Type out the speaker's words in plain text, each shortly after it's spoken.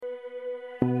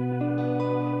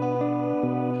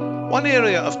One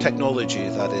area of technology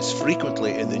that is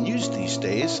frequently in the news these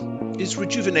days is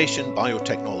rejuvenation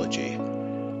biotechnology,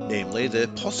 namely the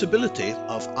possibility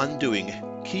of undoing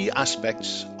key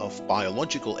aspects of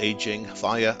biological aging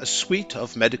via a suite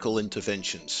of medical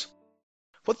interventions.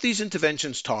 What these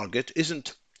interventions target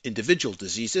isn't individual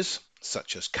diseases,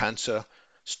 such as cancer,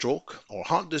 stroke, or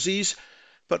heart disease,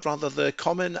 but rather the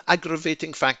common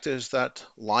aggravating factors that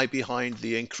lie behind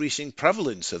the increasing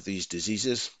prevalence of these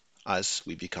diseases as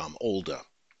we become older.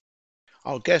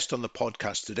 Our guest on the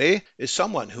podcast today is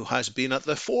someone who has been at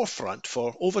the forefront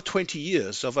for over 20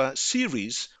 years of a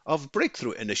series of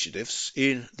breakthrough initiatives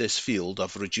in this field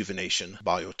of rejuvenation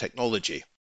biotechnology.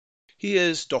 He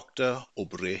is Dr.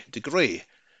 Aubrey de Grey,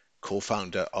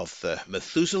 co-founder of the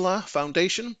Methuselah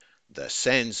Foundation, the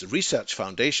SENS Research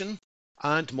Foundation,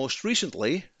 and most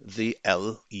recently, the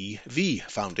LEV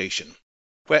Foundation,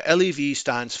 where LEV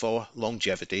stands for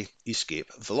Longevity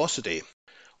Escape Velocity.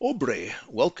 Aubrey,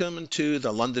 welcome to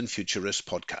the London Futurist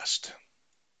podcast.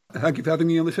 Thank you for having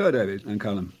me on the show, David and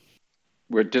Callum.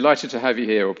 We're delighted to have you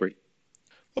here, Aubrey.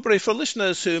 Aubrey, for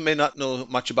listeners who may not know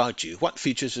much about you, what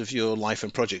features of your life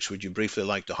and projects would you briefly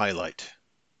like to highlight?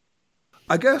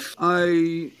 I guess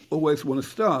I always want to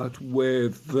start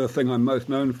with the thing I'm most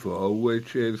known for,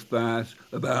 which is that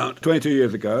about 22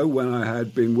 years ago, when I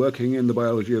had been working in the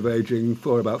biology of aging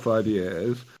for about 5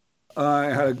 years, I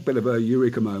had a bit of a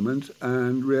eureka moment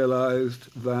and realized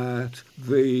that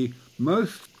the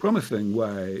most promising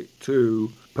way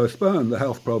to postpone the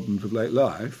health problems of late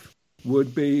life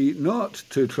would be not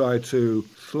to try to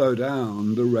slow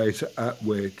down the rate at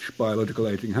which biological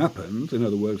aging happens, in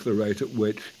other words, the rate at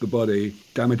which the body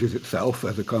damages itself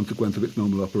as a consequence of its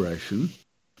normal operation,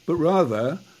 but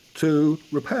rather to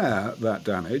repair that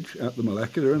damage at the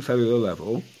molecular and cellular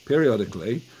level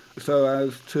periodically so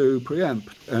as to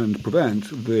preempt and prevent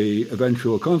the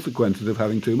eventual consequences of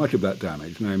having too much of that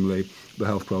damage, namely the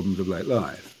health problems of late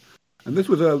life. And this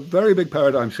was a very big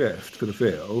paradigm shift for the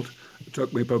field. It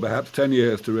took me perhaps 10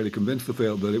 years to really convince the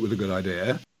field that it was a good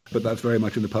idea, but that's very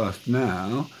much in the past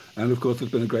now. And of course,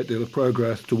 there's been a great deal of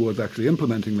progress towards actually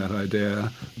implementing that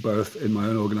idea, both in my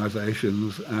own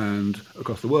organizations and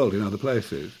across the world in other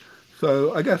places.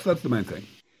 So I guess that's the main thing.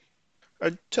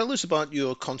 Tell us about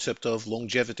your concept of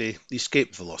longevity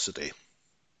escape velocity.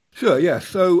 Sure, yes.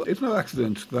 So it's no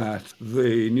accident that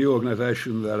the new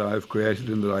organization that I've created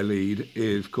and that I lead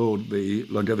is called the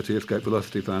Longevity Escape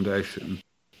Velocity Foundation,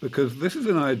 because this is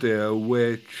an idea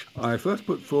which I first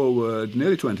put forward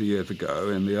nearly 20 years ago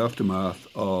in the aftermath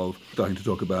of starting to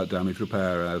talk about damage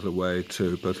repair as a way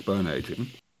to postpone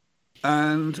aging.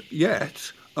 And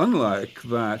yet, unlike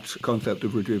that concept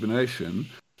of rejuvenation,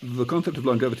 the concept of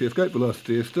longevity escape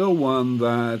velocity is still one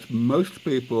that most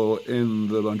people in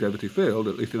the longevity field,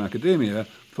 at least in academia,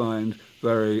 find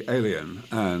very alien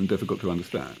and difficult to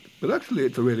understand. But actually,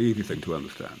 it's a really easy thing to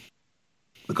understand.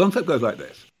 The concept goes like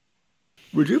this.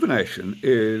 Rejuvenation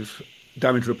is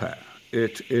damage repair.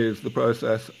 It is the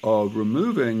process of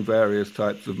removing various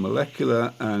types of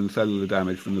molecular and cellular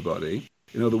damage from the body.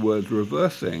 In other words,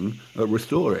 restoring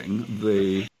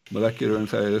the molecular and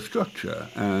cellular structure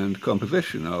and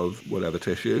composition of whatever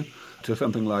tissue to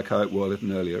something like how it was at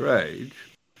an earlier age,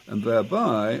 and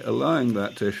thereby allowing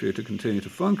that tissue to continue to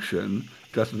function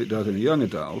just as it does in a young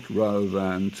adult, rather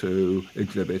than to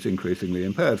exhibit increasingly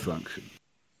impaired function.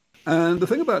 And the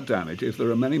thing about damage is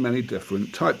there are many, many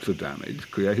different types of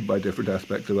damage created by different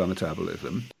aspects of our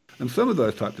metabolism, and some of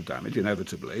those types of damage,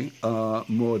 inevitably, are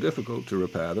more difficult to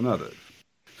repair than others.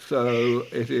 So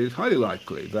it is highly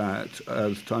likely that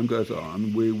as time goes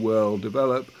on, we will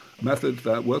develop methods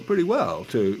that work pretty well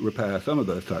to repair some of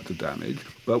those types of damage,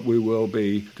 but we will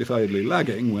be decidedly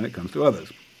lagging when it comes to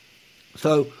others.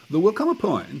 So there will come a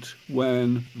point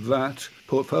when that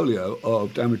portfolio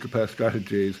of damage repair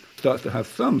strategies starts to have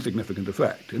some significant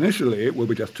effect. Initially, it will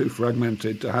be just too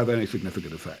fragmented to have any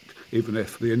significant effect, even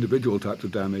if the individual types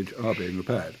of damage are being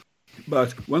repaired.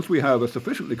 But once we have a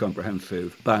sufficiently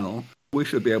comprehensive panel, we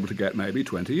should be able to get maybe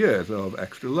 20 years of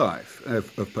extra life,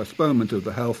 of postponement of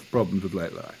the health problems of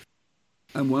late life.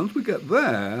 And once we get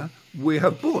there, we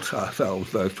have bought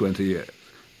ourselves those 20 years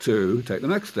to take the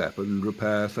next step and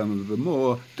repair some of the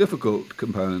more difficult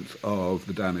components of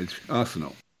the damage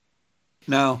arsenal.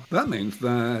 Now, that means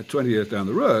that 20 years down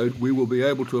the road, we will be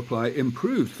able to apply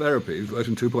improved therapies,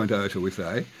 version 2.0, shall we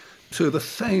say, to the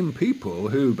same people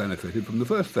who benefited from the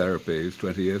first therapies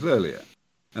 20 years earlier.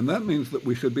 And that means that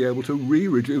we should be able to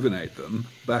re-rejuvenate them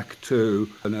back to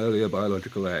an earlier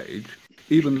biological age,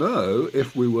 even though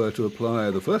if we were to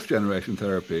apply the first generation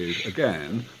therapies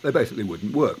again, they basically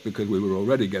wouldn't work because we were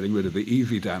already getting rid of the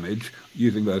easy damage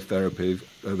using those therapies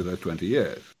over those 20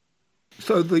 years.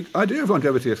 So the idea of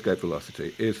longevity escape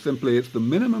velocity is simply it's the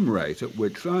minimum rate at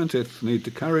which scientists need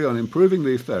to carry on improving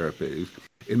these therapies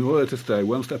in order to stay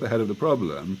one step ahead of the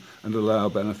problem and allow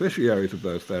beneficiaries of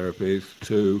those therapies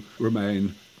to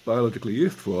remain biologically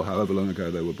youthful however long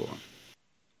ago they were born.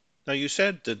 Now, you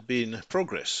said there'd been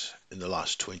progress in the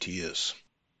last 20 years.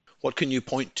 What can you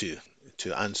point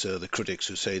to answer the critics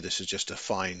who say this is just a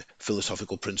fine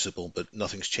philosophical principle, but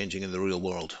nothing's changing in the real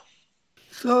world?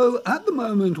 So at the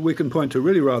moment, we can point to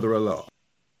really rather a lot.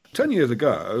 10 years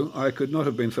ago, I could not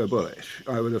have been so bullish.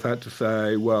 I would have had to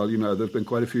say, well, there's been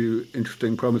quite a few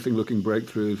interesting, promising-looking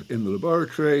breakthroughs in the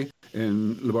laboratory,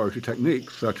 in laboratory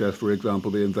techniques, such as, for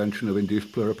example, the invention of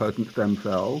induced pluripotent stem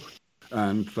cells,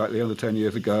 and slightly under 10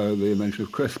 years ago, the invention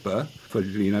of CRISPR for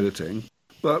gene editing.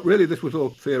 But really, this was all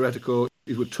theoretical.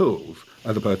 These were tools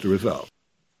as opposed to results.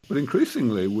 But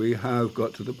increasingly, we have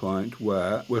got to the point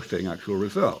where we're seeing actual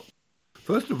results.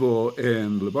 First of all,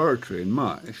 in the laboratory, in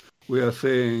mice, we are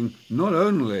seeing not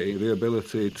only the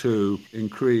ability to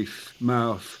increase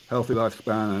mouse healthy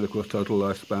lifespan and, of course, total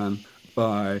lifespan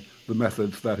by the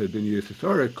methods that had been used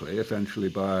historically, essentially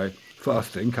by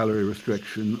fasting, calorie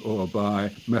restriction, or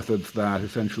by methods that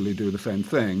essentially do the same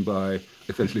thing by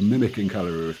essentially mimicking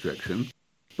calorie restriction,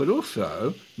 but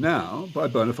also now by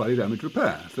bona fide damage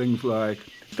repair, things like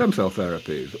stem cell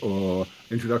therapies or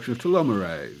introduction of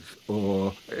telomerase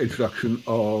or introduction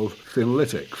of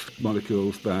senolytics,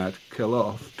 molecules that kill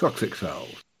off toxic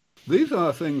cells. These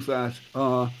are things that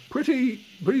are pretty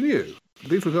new.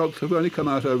 These results have only come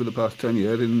out over the past 10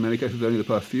 years, in many cases only the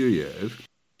past few years,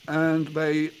 and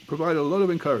they provide a lot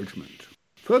of encouragement.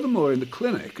 Furthermore, in the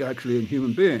clinic, actually in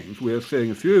human beings, we are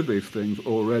seeing a few of these things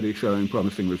already showing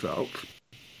promising results.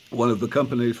 One of the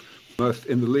companies most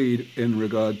in the lead in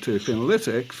regard to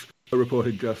senolytics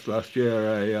reported just this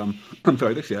year,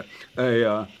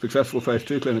 a successful phase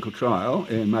 2 clinical trial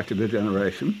in macular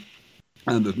degeneration,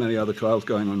 and there's many other trials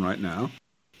going on right now.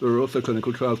 There are also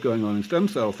clinical trials going on in stem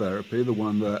cell therapy. The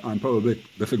one that I'm probably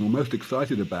the single most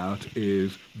excited about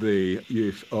is the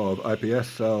use of iPS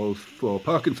cells for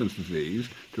Parkinson's disease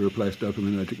to replace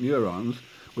dopaminergic neurons,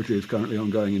 which is currently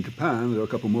ongoing in Japan. There are a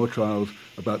couple more trials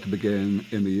about to begin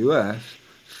in the US.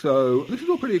 So this is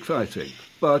all pretty exciting.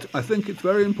 But I think it's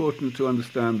very important to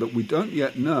understand that we don't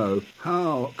yet know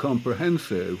how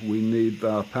comprehensive we need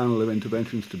our panel of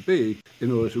interventions to be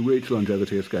in order to reach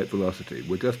longevity escape velocity.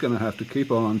 We're just going to have to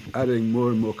keep on adding more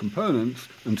and more components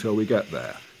until we get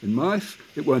there. In mice,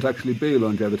 it won't actually be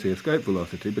longevity escape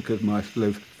velocity because mice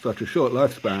live such a short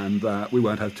lifespan that we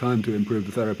won't have time to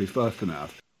improve the therapies fast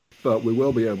enough. But we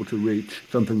will be able to reach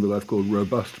something that I've called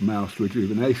robust mouse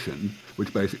rejuvenation,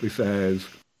 which basically says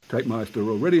take mice that are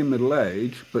already in middle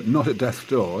age, but not at death's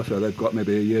door, so they've got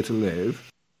maybe a year to live,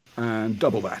 and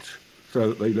double that, so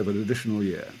that they live an additional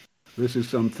year. This is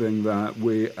something that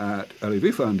we at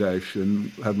LEV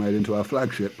Foundation have made into our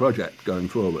flagship project going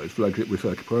forward, flagship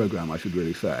research program, I should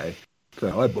really say.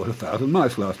 So I bought 1,000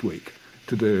 mice last week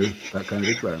to do that kind of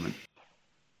experiment.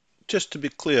 Just to be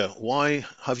clear, why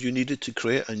have you needed to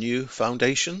create a new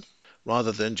foundation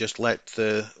rather than just let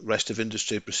the rest of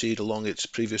industry proceed along its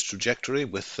previous trajectory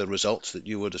with the results that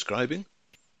you were describing?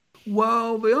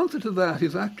 Well, the answer to that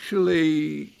is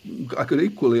actually, I could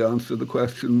equally answer the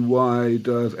question, why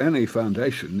does any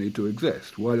foundation need to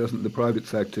exist? Why doesn't the private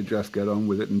sector just get on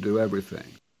with it and do everything?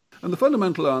 And the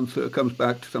fundamental answer comes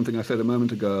back to something I said a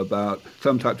moment ago about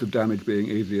some types of damage being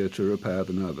easier to repair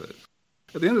than others.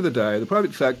 At the end of the day, the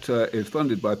private sector is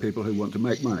funded by people who want to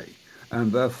make money,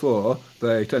 and therefore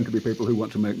they tend to be people who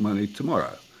want to make money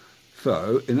tomorrow.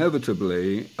 So,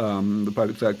 inevitably, the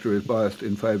private sector is biased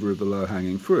in favour of the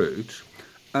low-hanging fruit.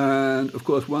 And, of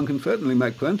course, one can certainly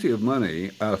make plenty of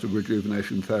money out of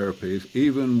rejuvenation therapies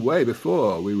even way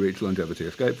before we reach longevity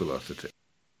escape velocity.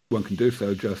 One can do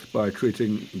so just by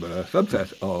treating the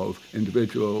subset of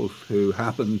individuals who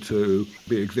happen to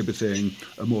be exhibiting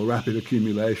a more rapid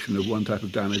accumulation of one type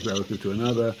of damage relative to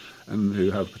another and who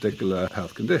have particular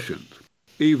health conditions.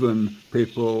 Even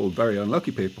people, very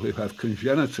unlucky people, who have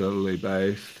congenitally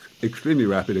based extremely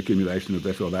rapid accumulation of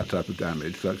this or that type of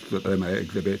damage, such that they may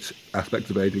exhibit aspects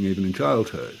of aging even in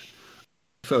childhood.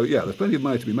 So, yeah, there's plenty of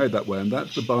money to be made that way, and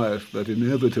that's the bias that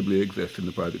inevitably exists in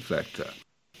the private sector.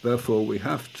 Therefore, we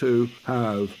have to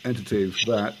have entities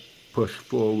that push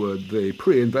forward the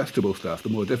pre-investable stuff, the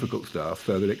more difficult stuff,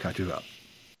 so that it catches up.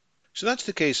 So that's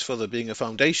the case for there being a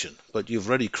foundation, but you've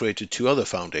already created two other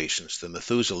foundations, the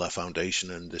Methuselah Foundation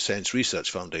and the Sense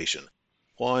Research Foundation.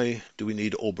 Why do we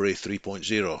need Aubrey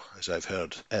 3.0, as I've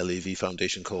heard LEV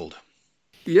Foundation called?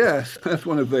 Yes, that's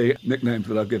one of the nicknames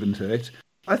that I've given to it.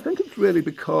 I think it's really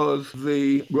because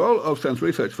the role of Sense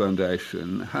Research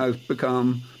Foundation has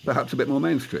become perhaps a bit more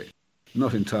mainstream.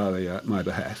 Not entirely at my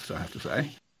behest, I have to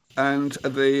say. And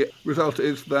the result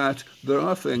is that there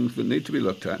are things that need to be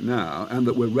looked at now and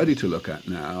that we're ready to look at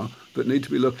now that need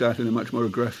to be looked at in a much more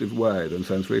aggressive way than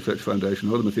Sense Research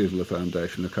Foundation or the Methuselah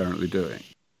Foundation are currently doing.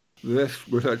 This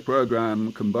research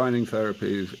program combining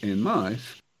therapies in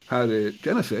mice had its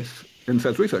genesis in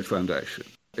Sense Research Foundation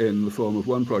in the form of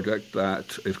one project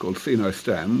that is called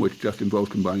SENO-STEM, which just involves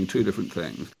combining two different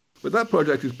things. But that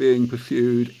project is being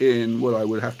pursued in what I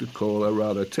would have to call a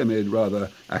rather timid, rather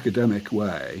academic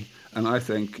way. And I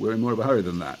think we're in more of a hurry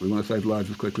than that. We want to save lives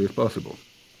as quickly as possible.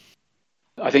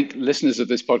 I think listeners of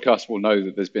this podcast will know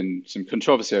that there's been some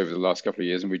controversy over the last couple of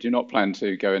years, and we do not plan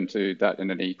to go into that in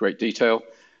any great detail.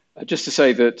 Just to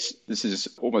say that this is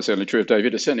almost certainly true of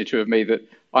David, it's certainly true of me, that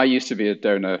I used to be a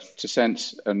donor to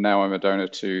Sense, and now I'm a donor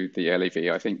to the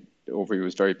LEV. I think Aubrey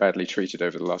was very badly treated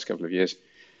over the last couple of years.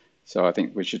 So I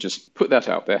think we should just put that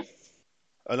out there.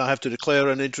 And I have to declare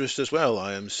an interest as well.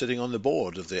 I am sitting on the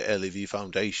board of the LEV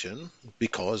Foundation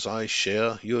because I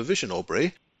share your vision,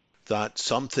 Aubrey, that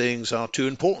some things are too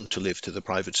important to leave to the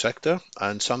private sector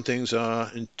and some things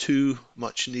are in too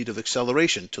much need of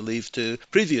acceleration to leave to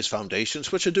previous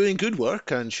foundations, which are doing good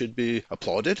work and should be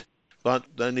applauded. But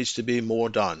there needs to be more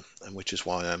done, and which is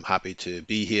why I'm happy to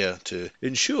be here to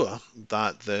ensure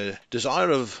that the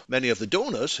desire of many of the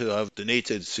donors who have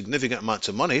donated significant amounts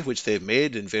of money, which they've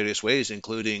made in various ways,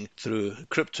 including through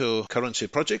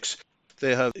cryptocurrency projects,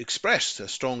 they have expressed a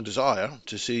strong desire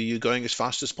to see you going as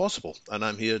fast as possible. And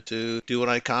I'm here to do what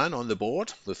I can on the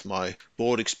board with my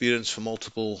board experience for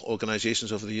multiple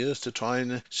organizations over the years to try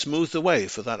and smooth the way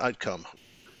for that outcome.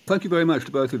 Thank you very much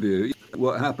to both of you.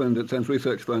 What happened at Sense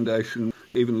Research Foundation,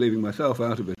 even leaving myself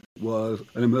out of it, was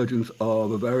an emergence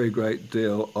of a very great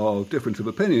deal of difference of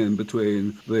opinion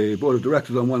between the board of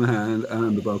directors on one hand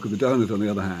and the bulk of the donors on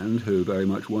the other hand, who very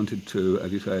much wanted to,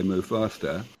 as you say, move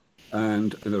faster.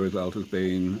 And the result has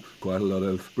been quite a lot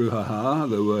of brouhaha.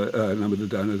 There were a number of the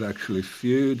donors actually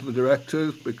sued the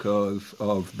directors because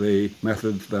of the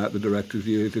methods that the directors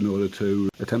used in order to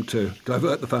attempt to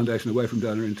divert the foundation away from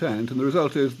donor intent. And the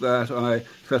result is that I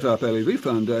set up LEV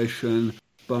Foundation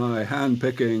by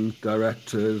hand-picking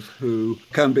directors who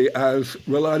can be as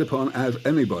relied upon as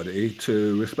anybody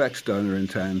to respect donor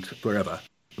intent forever,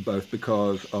 both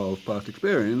because of past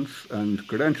experience and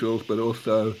credentials, but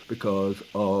also because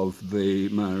of the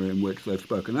manner in which they've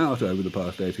spoken out over the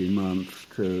past 18 months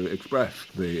to express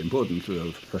the importance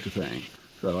of such a thing.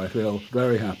 So I feel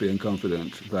very happy and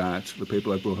confident that the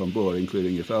people I've brought on board,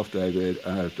 including yourself, David,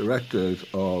 as directors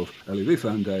of LEV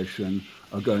Foundation,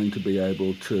 are going to be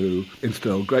able to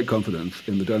instill great confidence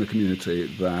in the donor community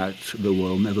that there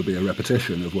will never be a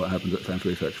repetition of what happened at Sense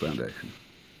Research Foundation.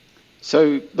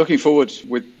 So looking forward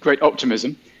with great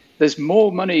optimism, there's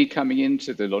more money coming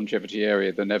into the longevity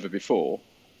area than ever before.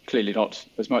 Clearly not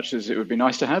as much as it would be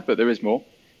nice to have, but there is more.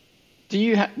 Do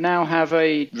you now have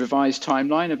a revised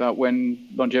timeline about when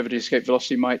longevity escape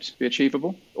velocity might be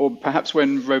achievable? Or perhaps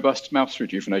when robust mouse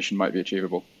rejuvenation might be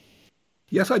achievable?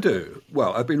 Yes, I do.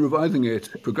 Well, I've been revising it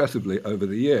progressively over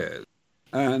the years.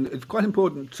 And it's quite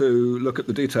important to look at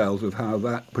the details of how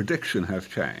that prediction has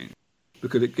changed,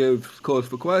 because it gives cause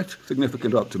for quite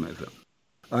significant optimism.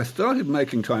 I started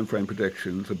making timeframe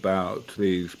predictions about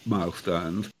these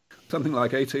milestones something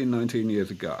like 18, 19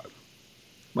 years ago.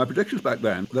 My predictions back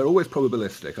then, they're always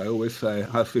probabilistic. I always say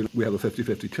how soon we have a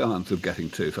 50-50 chance of getting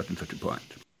to such and such a point.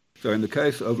 So in the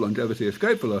case of longevity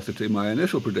escape velocity, my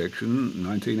initial prediction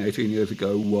 19, 18 years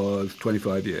ago was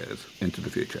 25 years into the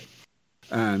future.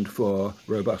 And for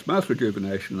robust mouse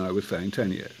rejuvenation, I was saying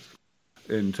 10 years.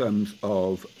 In terms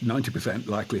of 90%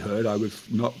 likelihood, I was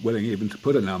not willing even to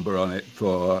put a number on it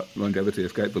for longevity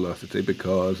escape velocity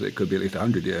because it could be at least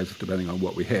 100 years, depending on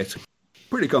what we hit.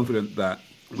 Pretty confident that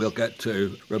we'll get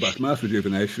to robust mouse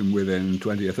rejuvenation within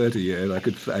 20 or 30 years. I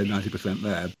could say 90%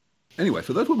 there. Anyway,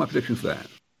 so those were my predictions then.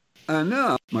 And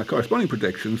now my corresponding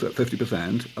predictions at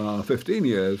 50% are 15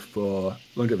 years for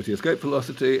longevity escape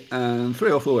velocity and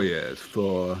 3 or 4 years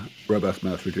for robust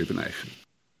mouse rejuvenation.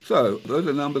 So those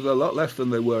are numbers a lot less than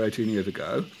they were 18 years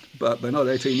ago, but they're not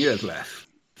 18 years less.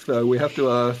 So we have to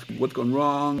ask what's gone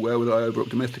wrong, where was I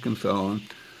over-optimistic, and so on.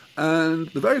 And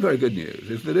the very, very good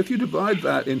news is that if you divide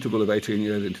that interval of 18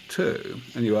 years into two,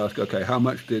 and you ask, okay, how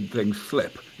much did things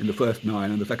slip in the first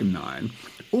 9 and the second 9,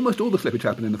 almost all the slippage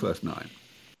happened in the first 9.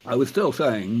 I was still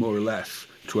saying, more or less,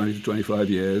 20 to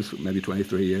 25 years, maybe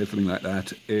 23 years, something like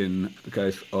that, in the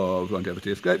case of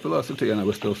longevity escape velocity, and I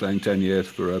was still saying 10 years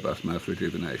for robust mouse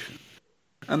rejuvenation.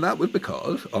 And that was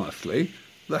because, honestly,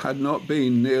 there had not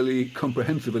been nearly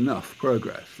comprehensive enough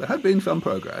progress. There had been some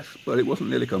progress, but it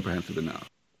wasn't nearly comprehensive enough.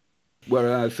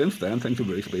 Whereas since then, things have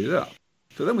really speeded up.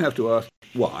 So then we have to ask,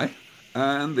 why?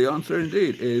 And the answer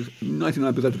indeed is,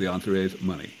 99% of the answer is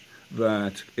money.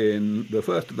 That in the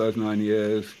first of those 9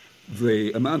 years,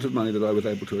 the amount of money that I was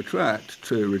able to attract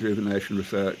to rejuvenation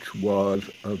research was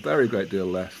a very great deal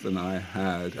less than I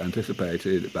had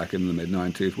anticipated back in the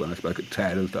mid-90s when I spoke at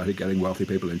TED and started getting wealthy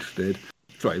people interested.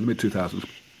 Sorry, in the mid-2000s.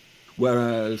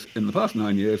 Whereas in the past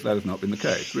 9 years, that has not been the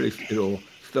case. Really, it all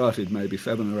started maybe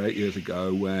 7 or 8 years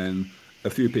ago when a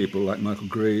few people like Michael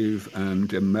Grieve and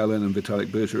Jim Mellon and Vitalik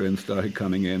Buterin started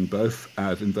coming in both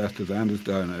as investors and as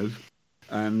donors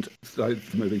and started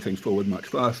moving things forward much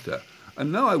faster.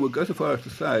 And now I would go so far as to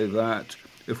say that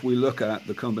if we look at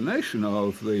the combination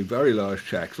of the very large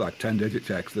checks, like 10-digit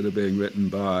checks that are being written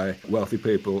by wealthy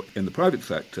people in the private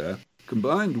sector,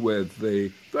 combined with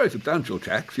the very substantial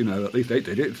checks, at least 8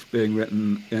 digits, being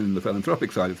written in the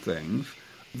philanthropic side of things,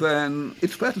 then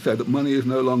it's fair to say that money is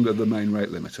no longer the main rate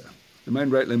limiter. The main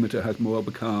rate limiter has more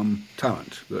become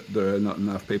talent, that there are not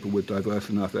enough people with diverse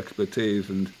enough expertise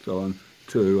and so on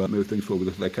to move things forward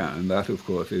as they can. And that, of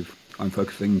course, I'm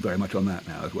focusing very much on that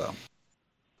now as well.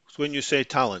 So when you say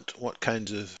talent, what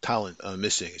kinds of talent are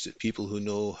missing? Is it people who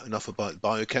know enough about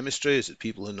biochemistry? Is it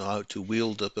people who know how to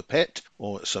wield a pipette,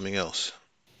 or something else?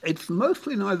 It's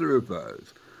mostly neither of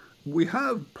those. We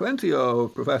have plenty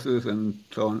of professors and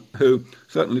so on who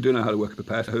certainly do know how to work a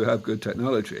pipette, who have good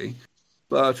technology,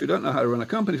 but who don't know how to run a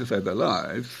company to save their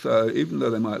lives. So even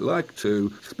though they might like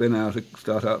to spin out a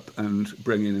startup and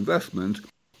bring in investment,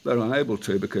 they're unable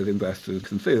to because investors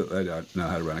can see that they don't know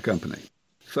how to run a company.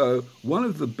 So one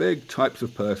of the big types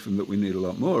of person that we need a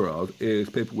lot more of is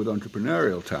people with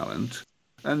entrepreneurial talent.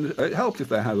 And it helps if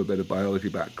they have a bit of biology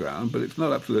background, but it's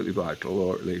not absolutely vital,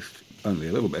 or at least only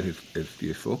a little bit is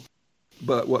useful.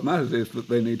 But what matters is that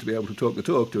they need to be able to talk the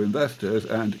talk to investors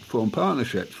and form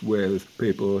partnerships with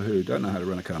people who don't know how to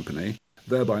run a company,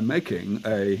 thereby making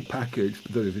a package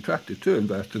that is attractive to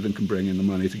investors and can bring in the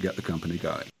money to get the company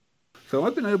going. So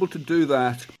I've been able to do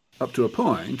that up to a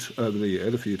point over the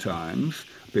years a few times,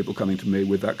 people coming to me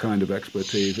with that kind of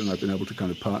expertise, and I've been able to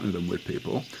kind of partner them with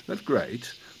people. That's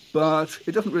great, but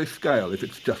it doesn't really scale if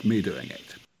it's just me doing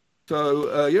it. So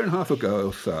a year and a half ago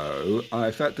or so,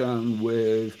 I sat down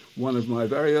with one of my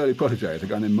very early protégés, a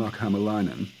guy named Mark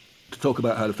Hammerleinen, to talk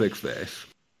about how to fix this.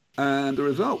 And the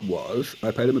result was,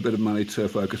 I paid him a bit of money to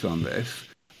focus on this,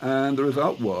 and the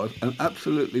result was an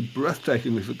absolutely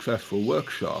breathtakingly successful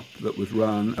workshop that was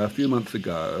run a few months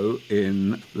ago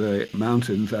in the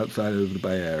mountains outside of the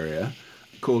Bay Area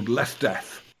called Less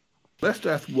Death. Less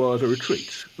Death was a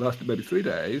retreat, lasted maybe 3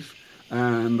 days,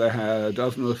 and they had a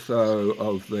dozen or so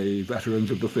of the veterans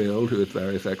of the field who had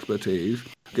various expertise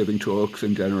giving talks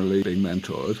and generally being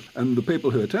mentors. And the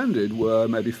people who attended were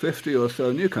maybe 50 or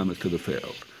so newcomers to the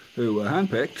field who were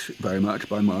handpicked very much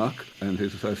by Mark and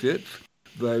his associates.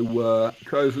 They were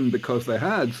chosen because they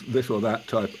had this or that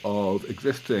type of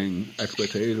existing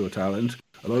expertise or talent.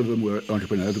 A lot of them were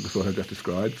entrepreneurs of the sort I just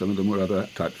described. Some of them were other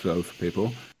types of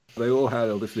people. They all had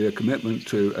obviously a commitment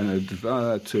to and a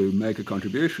desire to make a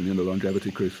contribution in the longevity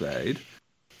crusade,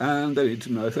 and they need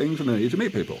to know things and they need to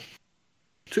meet people.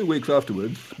 2 weeks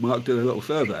afterwards, Mark did a little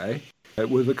survey. It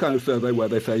was the kind of survey where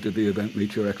they say, did the event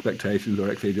meet your expectations or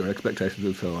exceed your expectations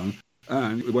and so on,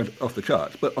 and it went off the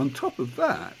charts. But on top of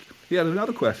that, he had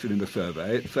another question in the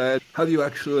survey. It said, have you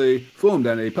actually formed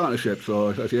any partnerships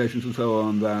or associations and so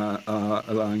on that are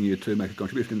allowing you to make a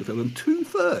contribution in the field? And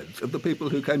 2/3 of the people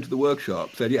who came to the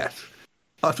workshop said yes,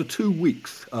 after 2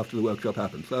 weeks after the workshop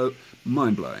happened. So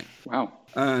mind-blowing. Wow.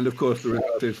 And of course, the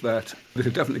result is that this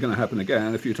is definitely going to happen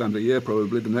again, a few times a year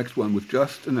probably. The next one was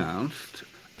just announced.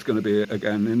 It's going to be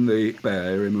again in the Bay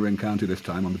Area, in Marin County this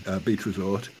time, on a beach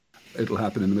resort. It'll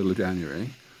happen in the middle of January.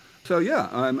 So yeah,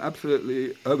 I'm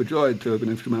absolutely overjoyed to have been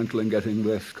instrumental in getting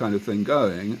this kind of thing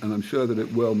going, and I'm sure that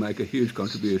it will make a huge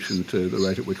contribution to the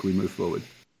rate at which we move forward.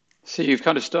 So you've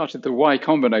kind of started the Y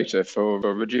Combinator for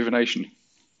rejuvenation.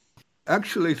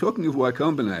 Actually, talking of Y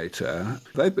Combinator,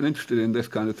 they've been interested in this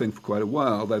kind of thing for quite a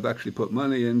while. They've actually put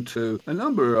money into a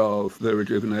number of the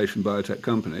rejuvenation biotech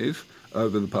companies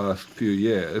over the past few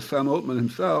years. Sam Altman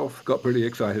himself got pretty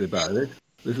excited about it.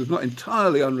 This is not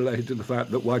entirely unrelated to the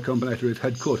fact that Y Combinator is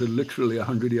headquartered literally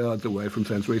 100 yards away from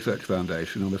Sense Research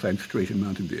Foundation on the same street in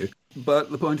Mountain View.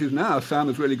 But the point is now Sam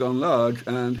has really gone large,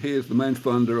 and he is the main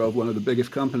funder of one of the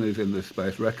biggest companies in this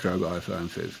space, Retro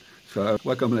Biosciences. So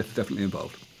Y Combinator is definitely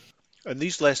involved. And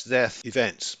these Less Death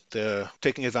events, they're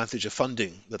taking advantage of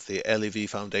funding that the LEV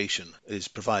Foundation is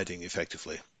providing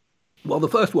effectively. Well, the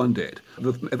first one did.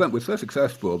 The event was so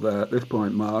successful that at this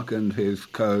point, Mark and his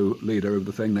co-leader of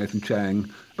the thing, Nathan Chang,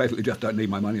 basically just don't need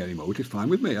my money anymore, which is fine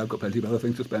with me. I've got plenty of other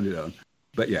things to spend it on.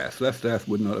 But yes, less death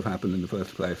would not have happened in the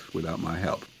first place without my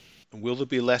help. And will there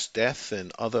be less death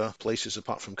in other places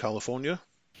apart from California?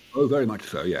 Oh, very much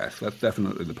so, yes. That's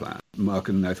definitely the plan. Mark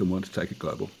and Nathan want to take it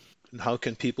global. And how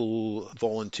can people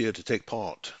volunteer to take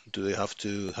part? Do they have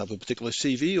to have a particular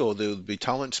CV or they'll be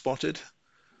talent spotted?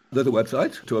 There's a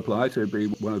website to apply to be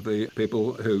one of the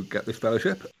people who get this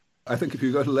fellowship. I think if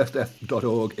you go to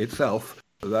lessdeath.org itself,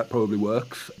 that probably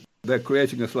works. They're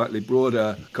creating a slightly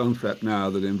broader concept now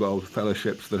that involves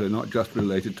fellowships that are not just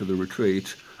related to the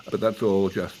retreat, but that's all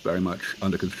just very much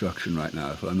under construction right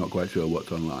now, so I'm not quite sure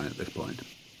what's online at this point.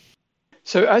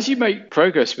 So as you make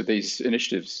progress with these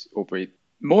initiatives, Aubrey,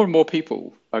 more and more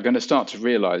people are going to start to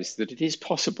realize that it is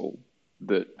possible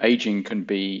that aging can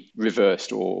be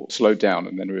reversed or slowed down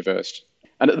and then reversed.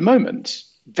 And at the moment,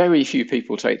 very few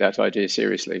people take that idea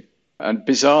seriously. And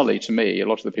bizarrely to me, a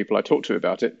lot of the people I talk to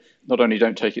about it not only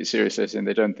don't take it seriously and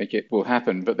they don't think it will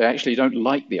happen, but they actually don't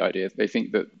like the idea. They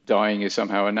think that dying is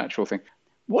somehow a natural thing.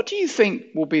 What do you think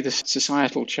will be the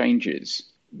societal changes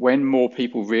when more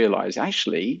people realize,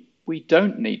 actually, we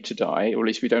don't need to die, or at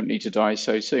least we don't need to die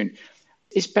so soon?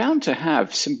 It's bound to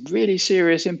have some really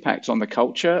serious impacts on the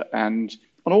culture and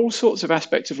on all sorts of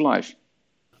aspects of life.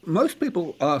 Most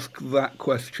people ask that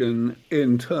question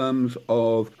in terms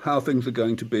of how things are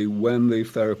going to be when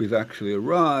these therapies actually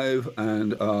arrive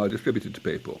and are distributed to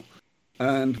people.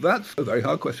 And that's a very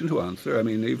hard question to answer. I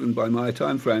mean, even by my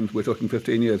time frames, we're talking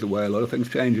 15 years away. A lot of things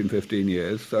change in 15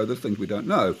 years, so there's things we don't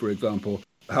know. For example,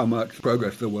 how much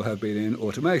progress there will have been in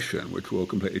automation, which will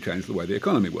completely change the way the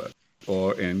economy works,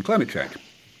 or in climate change.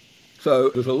 So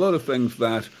there's a lot of things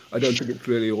that I don't think it's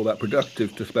really all that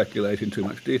productive to speculate in too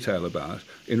much detail about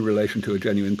in relation to a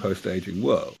genuine post-aging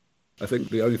world. I think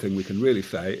the only thing we can really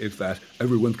say is that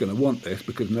everyone's going to want this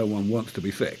because no one wants to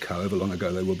be sick, however long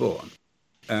ago they were born.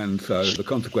 And so the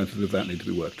consequences of that need to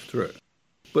be worked through.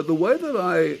 But the way that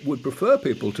I would prefer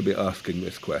people to be asking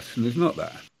this question is not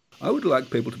that. I would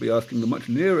like people to be asking the much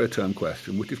nearer term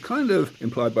question, which is kind of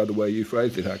implied by the way you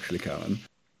phrased it actually, Callum.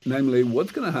 Namely,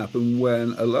 what's going to happen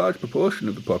when a large proportion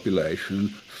of the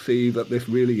population see that this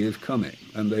really is coming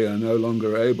and they are no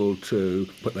longer able to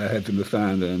put their heads in the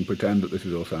sand and pretend that this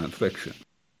is all science fiction?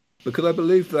 Because I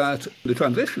believe that the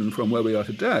transition from where we are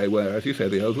today, where, as you say,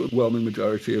 the overwhelming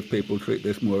majority of people treat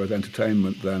this more as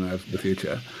entertainment than as the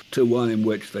future, to one in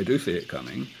which they do see it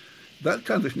coming, that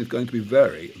transition is going to be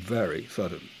very, very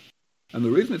sudden. And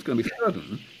the reason it's going to be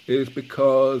sudden is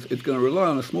because it's going to rely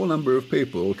on a small number of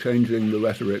people changing the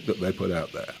rhetoric that they put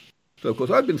out there. So, of course,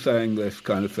 I've been saying this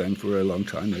kind of thing for a long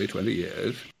time, nearly 20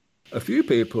 years. A few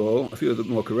people, a few of the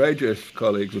more courageous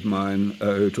colleagues of mine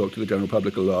who talk to the general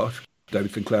public a lot,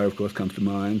 David Sinclair, of course, comes to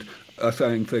mind, are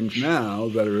saying things now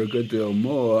that are a good deal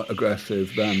more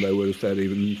aggressive than they would have said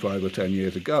even 5 or 10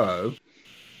 years ago.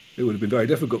 It would have been very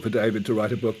difficult for David to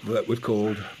write a book that was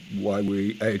called Why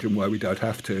We Age and Why We Don't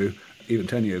Have to, even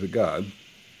 10 years ago.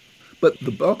 But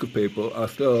the bulk of people are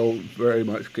still very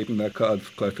much keeping their cards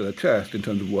close to their chest in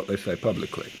terms of what they say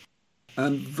publicly.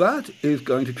 And that is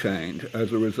going to change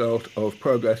as a result of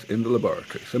progress in the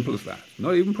laboratory. Simple as that.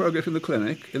 Not even progress in the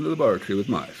clinic, in the laboratory with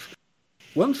mice.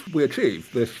 Once we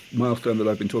achieve this milestone that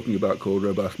I've been talking about called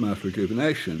robust mouse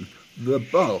rejuvenation, the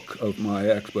bulk of my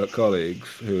expert colleagues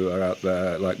who are out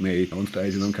there, like me, on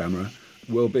stage and on camera,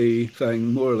 will be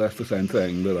saying more or less the same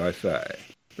thing that I say.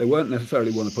 They won't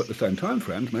necessarily want to put the same time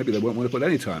frames, maybe they won't want to put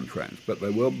any time frames, but they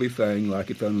will be saying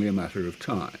like it's only a matter of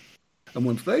time. And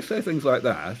once they say things like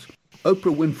that,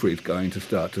 Oprah Winfrey's going to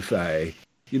start to say,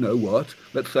 you know what,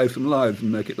 let's save some lives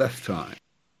and make it less time.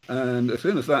 And as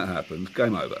soon as that happens,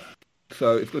 game over.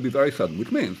 So it's going to be very sudden,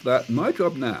 which means that my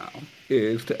job now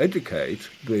is to educate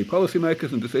the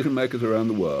policymakers and decision makers around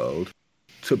the world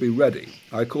to be ready.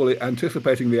 I call it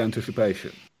anticipating the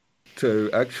anticipation, to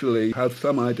actually have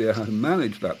some idea how to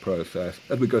manage that process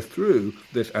as we go through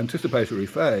this anticipatory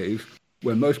phase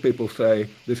when most people say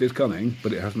this is coming,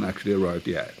 but it hasn't actually arrived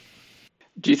yet.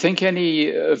 Do you think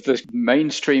any of the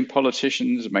mainstream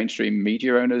politicians, mainstream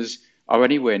media owners are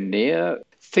anywhere near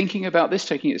thinking about this,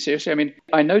 taking it seriously? I mean,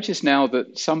 I notice now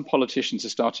that some politicians are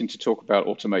starting to talk about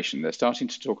automation. They're starting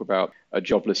to talk about a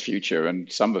jobless future,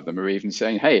 and some of them are even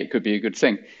saying, hey, it could be a good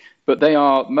thing. But they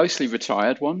are mostly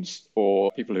retired ones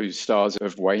or people whose stars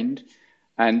have waned.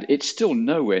 And it's still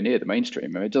nowhere near the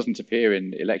mainstream. I mean, it doesn't appear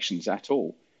in elections at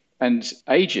all. And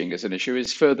aging as an issue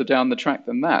is further down the track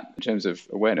than that in terms of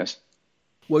awareness.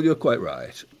 Well, you're quite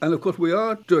right. And of course, we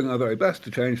are doing our very best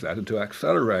to change that and to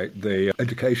accelerate the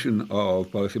education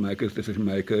of policymakers, decision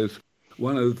makers,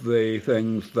 One of the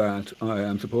things that I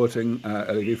am supporting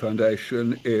at LEV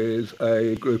Foundation is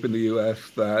a group in the US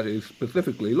that is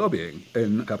specifically lobbying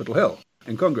in Capitol Hill,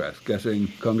 in Congress, getting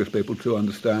Congress people to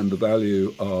understand the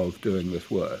value of doing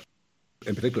this work.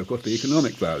 In particular, of course, the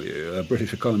economic value. A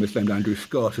British economist named Andrew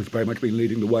Scott has very much been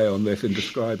leading the way on this in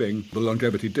describing the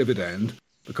longevity dividend.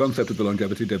 The concept of the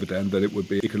longevity dividend, that it would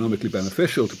be economically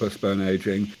beneficial to postpone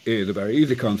aging, is a very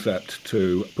easy concept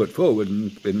to put forward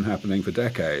and been happening for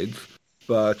decades.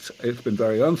 But it's been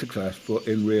very unsuccessful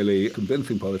in really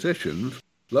convincing politicians,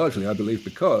 largely, I believe,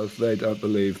 because they don't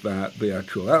believe that the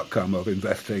actual outcome of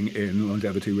investing in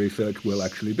longevity research will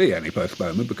actually be any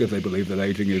postponement, because they believe that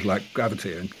aging is like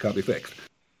gravity and can't be fixed.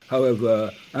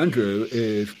 However, Andrew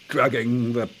is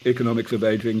dragging the economics of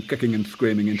aging, kicking and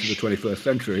screaming into the 21st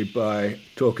century by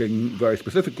talking very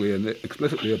specifically and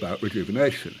explicitly about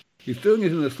rejuvenation. He's doing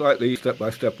it in a slightly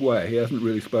step-by-step way. He hasn't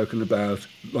really spoken about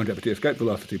longevity escape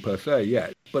velocity per se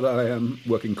yet, but I am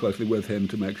working closely with him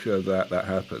to make sure that that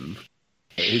happens.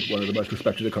 He's one of the most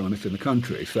respected economists in the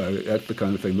country, so that's the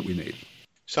kind of thing that we need.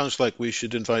 Sounds like we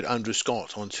should invite Andrew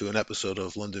Scott onto an episode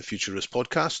of London Futurist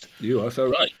podcast. You are so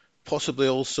right. Possibly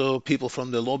also people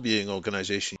from the lobbying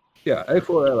organisation. Yeah,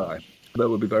 A4LI. That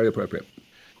would be very appropriate.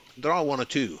 There are one or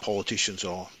two politicians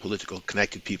or political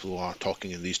connected people who are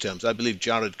talking in these terms. I believe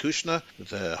Jared Kushner,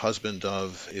 the husband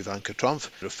of Ivanka Trump,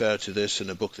 referred to this in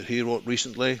a book that he wrote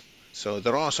recently. So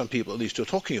there are some people at least who are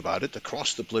talking about it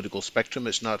across the political spectrum.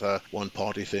 It's not a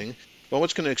one-party thing. But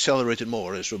what's going to accelerate it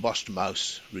more is robust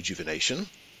mouse rejuvenation.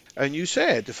 And you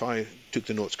said, if I took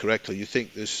the notes correctly, you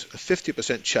think there's a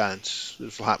 50% chance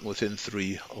this will happen within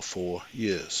 3 or 4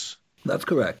 years. That's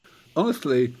correct.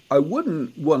 Honestly, I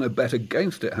wouldn't want to bet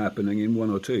against it happening in 1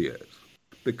 or 2 years,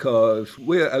 because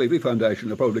we at LEV Foundation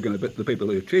are probably going to be the people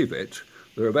who achieve it.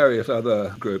 There are various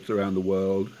other groups around the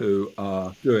world who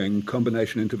are doing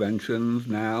combination interventions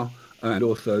now and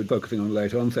also focusing on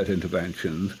late onset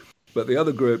interventions. But the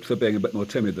other groups are being a bit more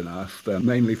timid than us. They're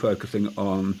mainly focusing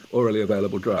on orally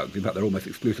available drugs. In fact, they're almost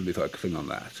exclusively focusing on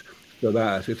that. So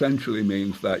that essentially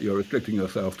means that you're restricting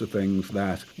yourself to things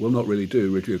that will not really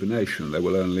do rejuvenation. They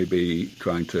will only be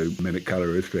trying to mimic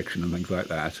calorie restriction and things like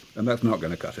that. And that's not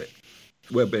going to cut it.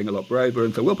 We're being a lot braver,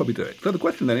 and so we'll probably do it. So the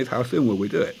question then is, how soon will we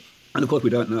do it? And of course, we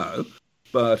don't know.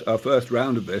 But our first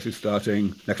round of this is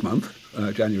starting next month,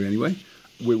 January anyway.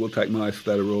 We will take mice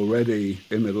that are already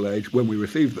in middle age when we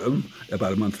receive them,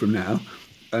 about a month from now.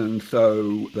 And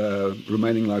so the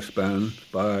remaining lifespan,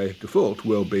 by default,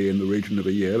 will be in the region of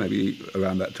a year, maybe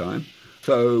around that time.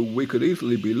 So we could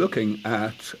easily be looking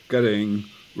at getting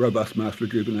robust mouse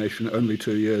rejuvenation only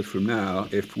 2 years from now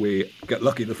if we get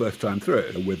lucky the first time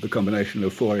through with the combination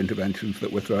of 4 interventions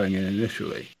that we're throwing in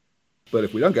initially. But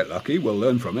if we don't get lucky, we'll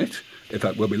learn from it. In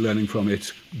fact, we'll be learning from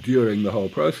it during the whole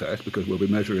process, because we'll be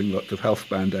measuring lots of health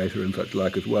span data and such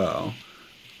like as well.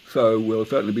 So we'll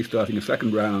certainly be starting a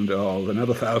second round of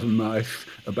another 1,000 mice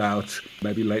about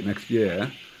maybe late next year,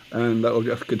 and that will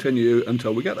just continue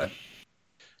until we get there.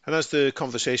 And as the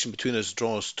conversation between us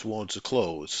draws towards a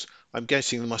close, I'm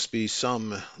guessing there must be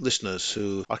some listeners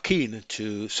who are keen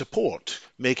to support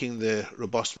making the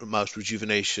robust mouse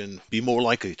rejuvenation be more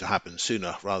likely to happen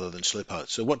sooner rather than slip out.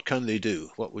 So what can they do?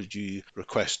 What would you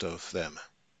request of them?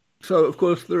 So, of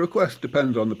course, the request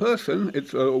depends on the person.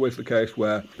 It's always the case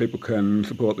where people can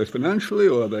support this financially,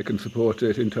 or they can support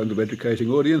it in terms of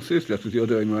educating audiences, just as you're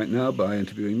doing right now by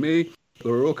interviewing me.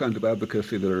 There are all kinds of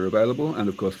advocacy that are available, and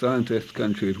of course scientists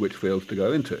can choose which fields to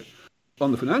go into.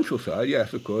 On the financial side,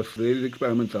 yes, of course, these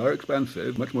experiments are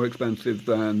expensive, much more expensive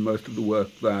than most of the work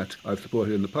that I've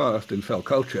supported in the past in cell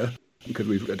culture, because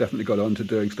we've definitely got on to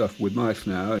doing stuff with mice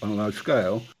now on a large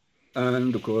scale.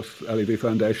 And, of course, LEV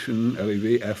Foundation,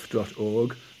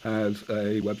 levf.org, has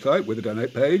a website with a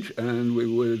donate page, and we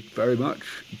would very much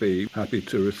be happy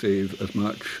to receive as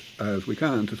much as we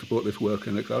can to support this work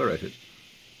and accelerate it.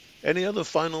 Any other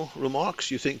final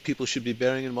remarks you think people should be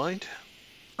bearing in mind?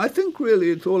 I think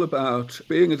really it's all about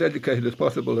being as educated as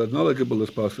possible, as knowledgeable as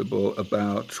possible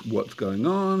about what's going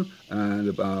on and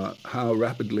about how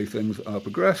rapidly things are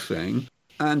progressing,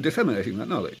 and disseminating that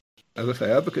knowledge. As I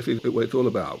say, advocacy is what it's all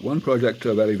about. One project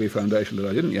of LEV Foundation that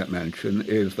I didn't yet mention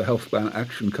is the Healthspan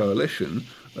Action Coalition,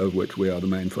 of which we are the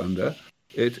main funder.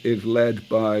 It is led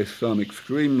by some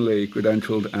extremely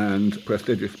credentialed and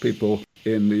prestigious people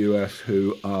in the US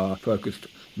who are focused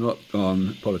not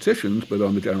on politicians, but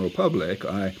on the general public.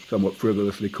 I somewhat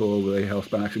frivolously call the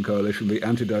Healthspan Action Coalition the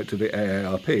antidote to the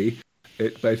AARP.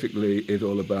 It basically is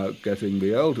all about getting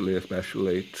the elderly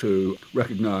especially to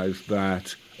recognise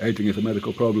that aging is a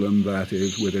medical problem that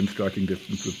is within striking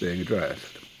distance of being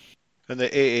addressed. And the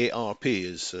AARP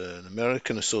is an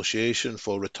American association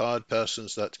for retired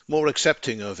persons that's more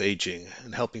accepting of aging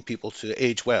and helping people to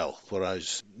age well,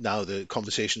 whereas now the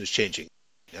conversation is changing.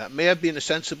 That may have been a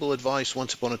sensible advice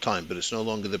once upon a time, but it's no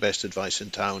longer the best advice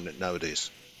in town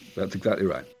nowadays. That's exactly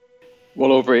right.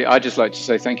 Well, Aubrey, I'd just like to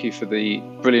say thank you for the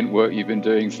brilliant work you've been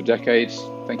doing for decades.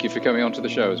 Thank you for coming onto the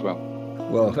show as well.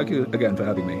 Well, thank you again for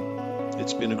having me.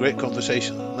 It's been a great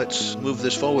conversation. Let's move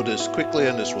this forward as quickly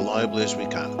and as reliably as we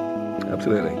can.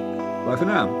 Absolutely. Bye for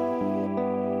now.